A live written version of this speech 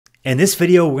In this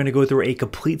video, we're going to go through a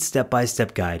complete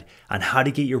step-by-step guide on how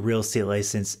to get your real estate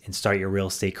license and start your real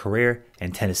estate career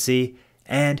in Tennessee.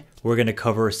 And we're going to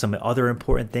cover some other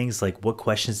important things like what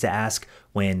questions to ask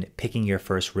when picking your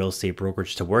first real estate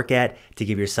brokerage to work at to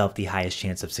give yourself the highest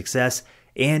chance of success.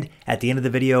 And at the end of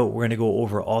the video, we're going to go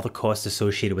over all the costs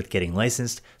associated with getting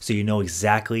licensed so you know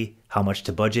exactly how much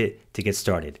to budget to get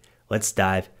started. Let's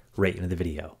dive right into the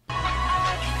video.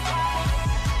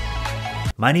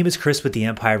 My name is Chris with the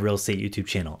Empire Real Estate YouTube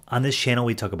channel. On this channel,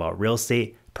 we talk about real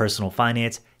estate, personal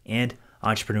finance, and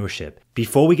entrepreneurship.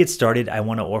 Before we get started, I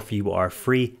want to offer you our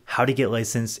free How to Get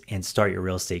Licensed and Start Your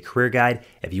Real Estate Career Guide.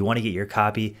 If you want to get your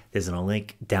copy, there's a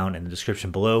link down in the description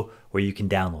below where you can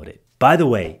download it. By the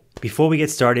way, before we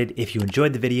get started, if you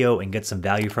enjoyed the video and get some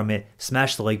value from it,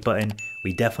 smash the like button.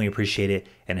 We definitely appreciate it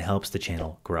and it helps the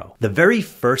channel grow. The very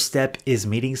first step is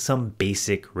meeting some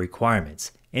basic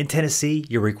requirements. In Tennessee,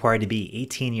 you're required to be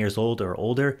 18 years old or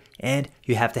older, and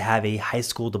you have to have a high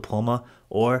school diploma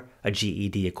or a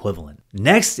GED equivalent.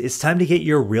 Next, it's time to get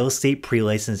your real estate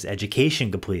pre-license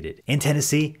education completed. In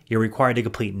Tennessee, you're required to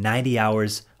complete 90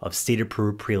 hours of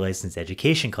state-approved pre-license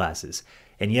education classes.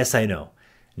 And yes, I know,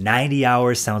 90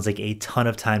 hours sounds like a ton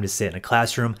of time to sit in a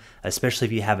classroom, especially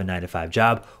if you have a 9-to-5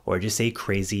 job or just a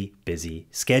crazy busy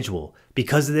schedule.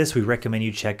 Because of this, we recommend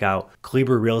you check out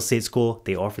Kleber Real Estate School.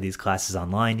 They offer these classes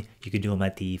online. You can do them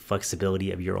at the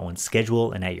flexibility of your own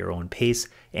schedule and at your own pace,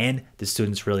 and the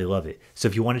students really love it. So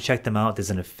if you want to check them out, there's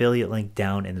an affiliate link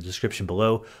down in the description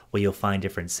below where you'll find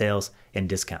different sales and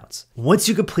discounts. Once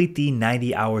you complete the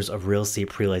 90 hours of real estate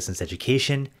pre-license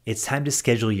education, it's time to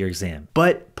schedule your exam.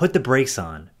 But put the brakes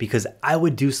on because I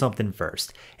would do something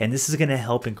first, and this is going to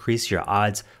help increase your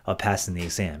odds of passing the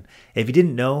exam. If you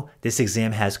didn't know, this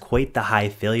exam has quite the high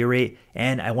failure rate,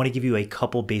 and I want to give you a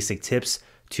couple basic tips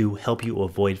to help you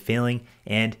avoid failing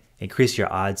and increase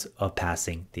your odds of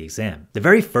passing the exam. The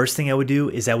very first thing I would do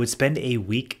is I would spend a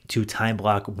week to time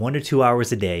block 1 to 2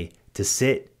 hours a day to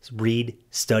sit, read,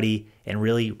 study, and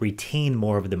really retain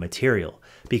more of the material,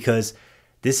 because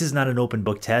this is not an open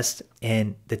book test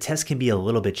and the test can be a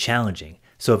little bit challenging.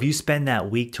 So if you spend that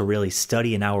week to really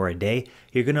study an hour a day,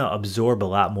 you're going to absorb a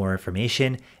lot more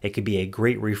information. It could be a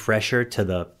great refresher to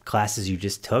the classes you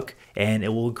just took, and it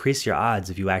will increase your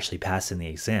odds of you actually passing the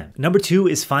exam. Number 2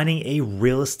 is finding a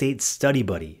real estate study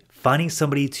buddy. Finding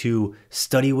somebody to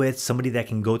study with, somebody that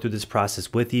can go through this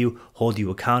process with you, hold you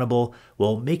accountable,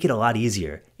 will make it a lot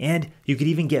easier. And you could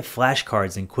even get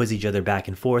flashcards and quiz each other back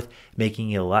and forth, making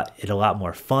it a lot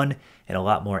more fun and a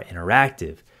lot more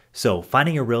interactive. So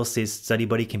finding a real estate study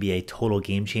buddy can be a total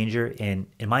game changer, and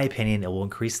in my opinion, it will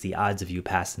increase the odds of you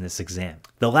passing this exam.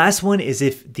 The last one is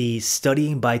if the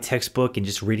studying by textbook and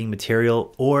just reading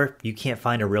material, or you can't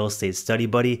find a real estate study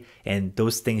buddy and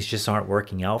those things just aren't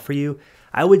working out for you,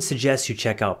 I would suggest you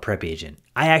check out Prep Agent.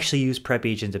 I actually use Prep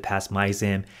Agent to pass my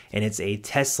exam, and it's a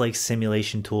test-like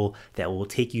simulation tool that will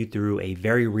take you through a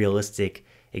very realistic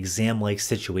exam-like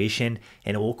situation,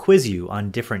 and it will quiz you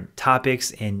on different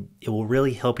topics, and it will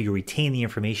really help you retain the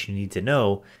information you need to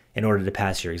know in order to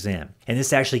pass your exam. And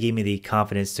this actually gave me the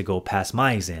confidence to go pass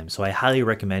my exam, so I highly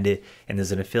recommend it, and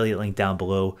there's an affiliate link down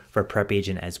below for Prep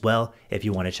Agent as well if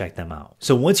you want to check them out.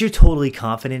 So once you're totally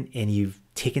confident and you've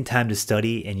taken time to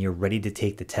study and you're ready to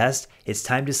take the test, it's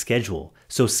time to schedule.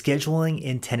 So scheduling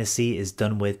in Tennessee is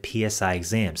done with PSI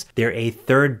Exams. They're a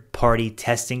third-party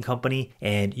testing company,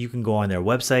 and you can go on their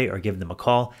website or give them a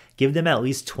call. Give them at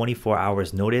least 24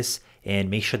 hours notice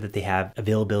and make sure that they have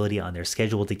availability on their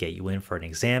schedule to get you in for an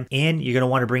exam. And you're going to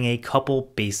want to bring a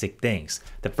couple basic things.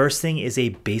 The first thing is a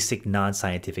basic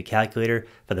non-scientific calculator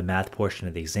for the math portion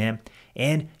of the exam.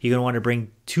 And you're going to want to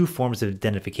bring 2 forms of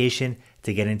identification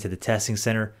to get into the testing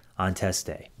center on test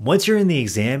day. Once you're in the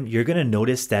exam, you're going to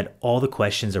notice that all the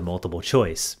questions are multiple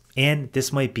choice. And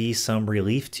this might be some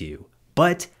relief to you.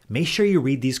 But make sure you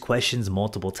read these questions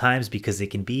multiple times because they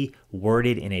can be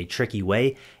worded in a tricky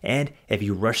way. And if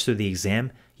you rush through the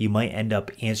exam, you might end up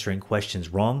answering questions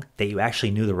wrong that you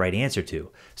actually knew the right answer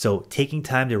to. So taking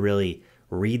time to really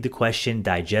read the question,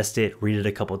 digest it, read it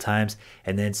a couple times,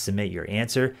 and then submit your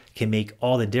answer can make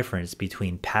all the difference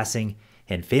between passing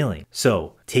and failing.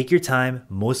 So take your time.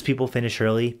 Most people finish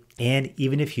early, and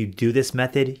even if you do this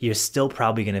method, you're still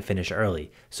probably going to finish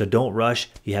early. So don't rush,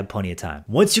 you have plenty of time.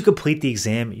 Once you complete the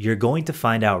exam, you're going to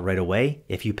find out right away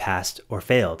if you passed or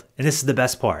failed. And this is the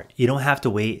best part. You don't have to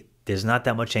wait. There's not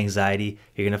that much anxiety.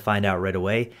 You're going to find out right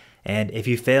away. And if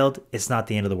you failed, it's not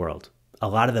the end of the world. A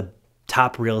lot of the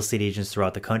top real estate agents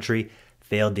throughout the country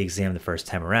failed the exam the first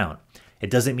time around. It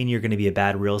doesn't mean you're going to be a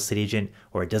bad real estate agent,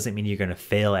 or it doesn't mean you're going to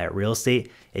fail at real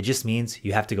estate. It just means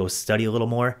you have to go study a little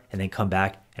more and then come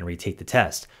back and and retake the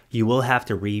test. You will have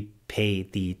to repay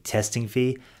the testing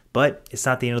fee, but it's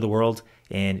not the end of the world,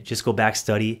 and just go back,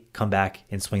 study, come back,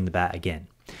 and swing the bat again.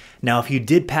 Now, if you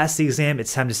did pass the exam,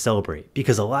 it's time to celebrate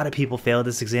because a lot of people fail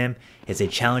this exam. It's a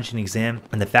challenging exam,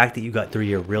 and the fact that you got through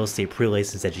your real estate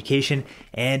pre-license education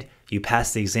and you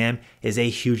passed the exam is a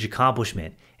huge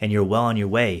accomplishment, and you're well on your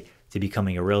way to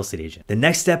becoming a real estate agent. The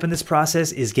next step in this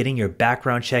process is getting your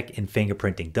background check and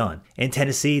fingerprinting done. In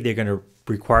Tennessee, they're going to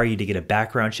require you to get a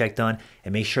background check done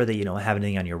and make sure that you don't have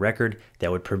anything on your record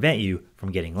that would prevent you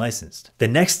from getting licensed. The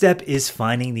next step is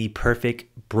finding the perfect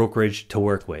brokerage to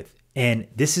work with. And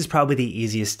this is probably the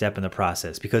easiest step in the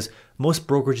process because most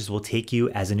brokerages will take you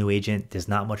as a new agent. There's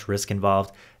not much risk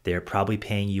involved. They're probably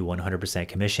paying you 100%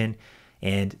 commission,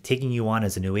 and taking you on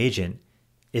as a new agent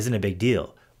isn't a big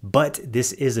deal. But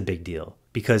this is a big deal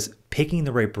because picking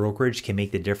the right brokerage can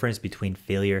make the difference between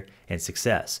failure and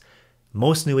success.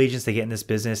 Most new agents that get in this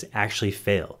business actually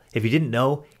fail. If you didn't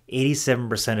know,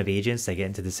 87% of agents that get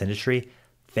into this industry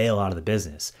fail out of the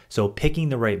business. So picking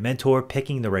the right mentor,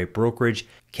 picking the right brokerage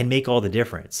can make all the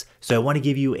difference. So I want to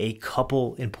give you a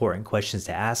couple important questions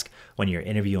to ask when you're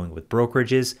interviewing with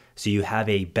brokerages so you have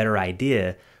a better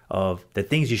idea of the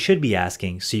things you should be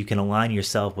asking so you can align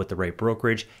yourself with the right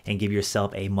brokerage and give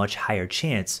yourself a much higher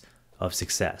chance of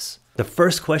success. The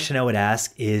first question I would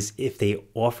ask is if they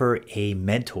offer a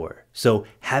mentor. So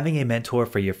having a mentor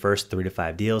for your first 3 to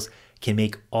 5 deals can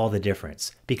make all the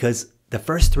difference because the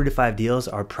first 3 to 5 deals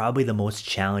are probably the most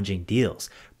challenging deals.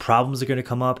 Problems are going to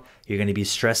come up. You're going to be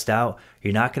stressed out.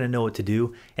 You're not going to know what to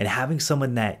do. And having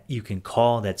someone that you can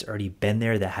call that's already been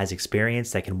there, that has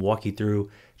experience, that can walk you through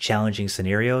challenging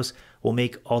scenarios will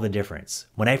make all the difference.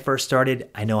 When I first started,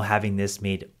 I know having this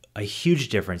made a huge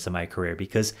difference in my career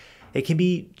because it can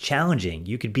be challenging.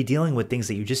 You could be dealing with things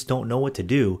that you just don't know what to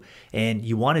do, and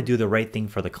you want to do the right thing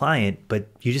for the client, but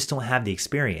you just don't have the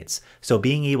experience. So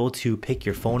being able to pick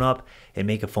your phone up and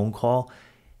make a phone call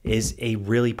is a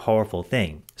really powerful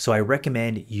thing. So I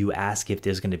recommend you ask if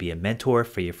there's going to be a mentor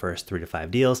for your first 3 to 5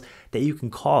 deals that you can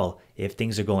call if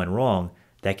things are going wrong,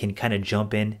 that can kind of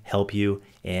jump in, help you,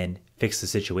 and fix the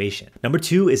situation. Number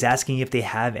 2 is asking if they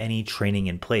have any training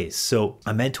in place. So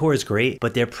a mentor is great,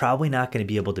 but they're probably not going to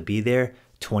be able to be there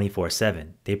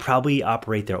 24/7. They probably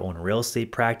operate their own real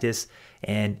estate practice,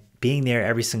 and being there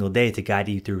every single day to guide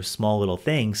you through small little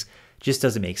things just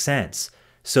doesn't make sense.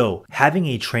 So having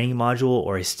a training module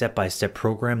or a step-by-step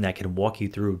program that can walk you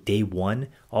through day 1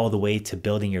 all the way to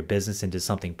building your business into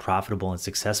something profitable and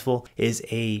successful is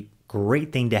a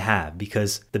great thing to have,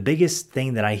 because the biggest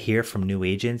thing that I hear from new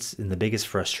agents and the biggest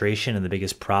frustration and the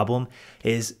biggest problem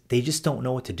is they just don't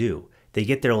know what to do. They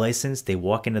get their license, they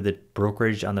walk into the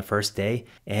brokerage on the first day,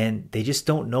 and they just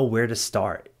don't know where to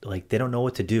start. Like, they don't know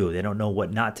what to do. They don't know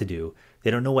what not to do.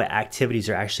 They don't know what activities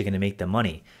are actually going to make them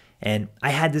money. And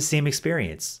I had the same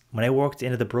experience. When I walked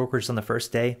into the brokerage on the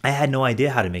first day, I had no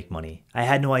idea how to make money. I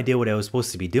had no idea what I was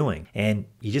supposed to be doing. And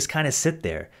you just kind of sit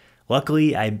there.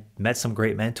 Luckily, I met some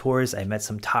great mentors. I met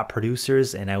some top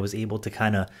producers, and I was able to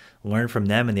kind of learn from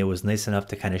them, and they was nice enough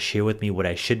to kind of share with me what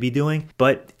I should be doing.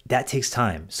 But that takes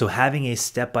time. So having a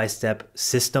step-by-step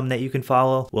system that you can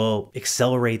follow will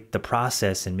accelerate the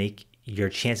process and make your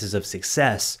chances of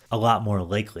success a lot more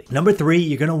likely. Number 3,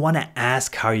 you're going to want to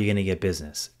ask how you're going to get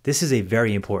business. This is a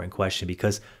very important question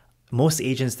because most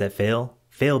agents that fail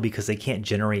because they can't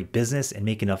generate business and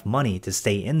make enough money to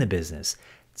stay in the business.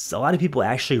 A lot of people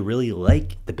actually really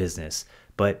like the business,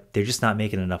 but they're just not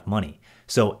making enough money.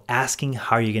 So asking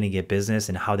how you're going to get business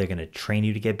and how they're going to train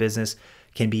you to get business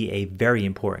can be a very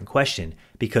important question,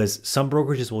 because some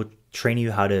brokerages will train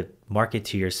you how to market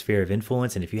to your sphere of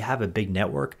influence. And if you have a big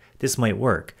network, this might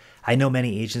work. I know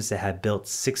many agents that have built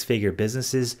 6-figure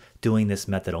businesses doing this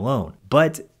method alone.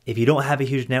 But if you don't have a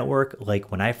huge network,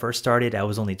 like when I first started, I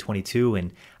was only 22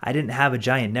 and I didn't have a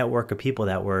giant network of people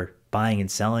that were buying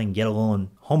and selling, yet alone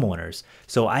homeowners.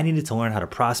 So I needed to learn how to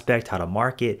prospect, how to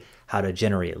market, how to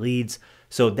generate leads.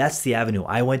 So that's the avenue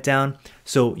I went down.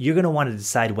 So you're going to want to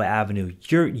decide what avenue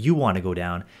you want to go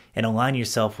down and align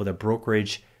yourself with a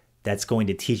brokerage that's going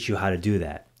to teach you how to do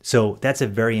that. So that's a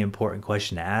very important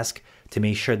question to ask, to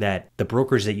make sure that the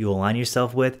brokerage that you align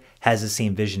yourself with has the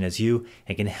same vision as you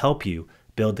and can help you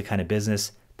build the kind of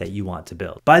business that you want to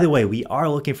build. By the way, we are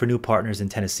looking for new partners in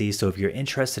Tennessee. So if you're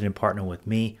interested in partnering with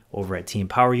me over at Team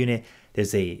Power Unit,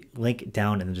 there's a link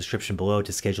down in the description below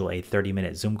to schedule a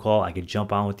 30-minute Zoom call. I could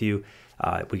jump on with you.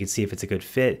 We can see if it's a good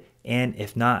fit. And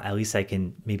if not, at least I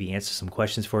can maybe answer some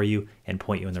questions for you and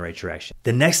point you in the right direction.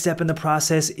 The next step in the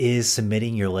process is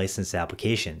submitting your license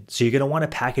application. So you're going to want to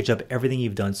package up everything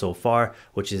you've done so far,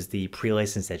 which is the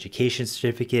pre-license education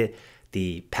certificate,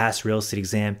 the past real estate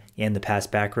exam and the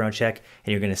past background check,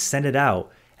 and you're going to send it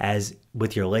out as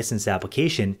with your license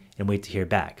application and wait to hear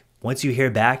back. Once you hear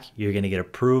back, you're going to get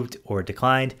approved or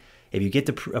declined. If you get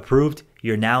approved,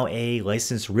 you're now a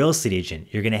licensed real estate agent.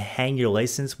 You're going to hang your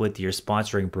license with your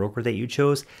sponsoring broker that you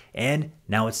chose, and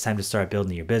now it's time to start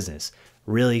building your business.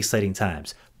 Really exciting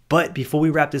times. But before we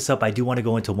wrap this up, I do want to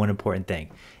go into one important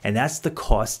thing, and that's the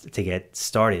cost to get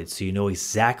started, so you know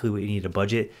exactly what you need to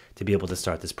budget to be able to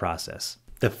start this process.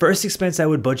 The first expense I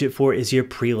would budget for is your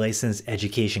pre-licensed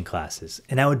education classes,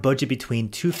 and I would budget between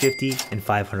 $250 and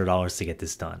 $500 to get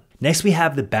this done. Next, we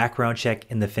have the background check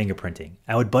and the fingerprinting.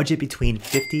 I would budget between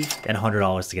 $50 and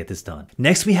 $100 to get this done.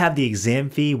 Next, we have the exam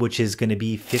fee, which is going to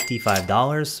be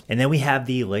 $55. And then we have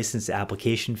the license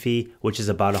application fee, which is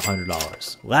about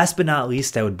 $100. Last but not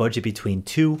least, I would budget between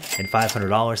 $200 and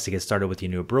 $500 to get started with your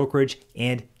new brokerage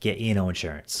and get E&O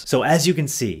insurance. So as you can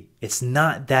see, it's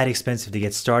not that expensive to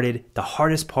get started. The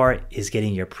hardest part is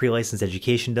getting your pre-licensed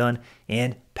education done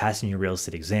and passing your real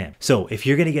estate exam. So if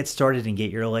you're gonna get started and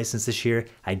get your license this year,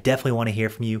 I definitely wanna hear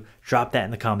from you. Drop that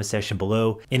in the comment section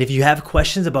below. And if you have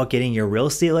questions about getting your real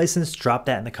estate license, drop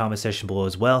that in the comment section below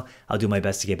as well. I'll do my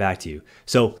best to get back to you.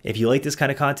 So if you like this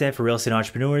kind of content for real estate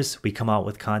entrepreneurs, we come out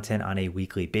with content on a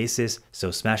weekly basis.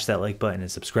 So smash that like button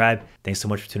and subscribe. Thanks so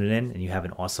much for tuning in, and you have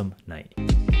an awesome night.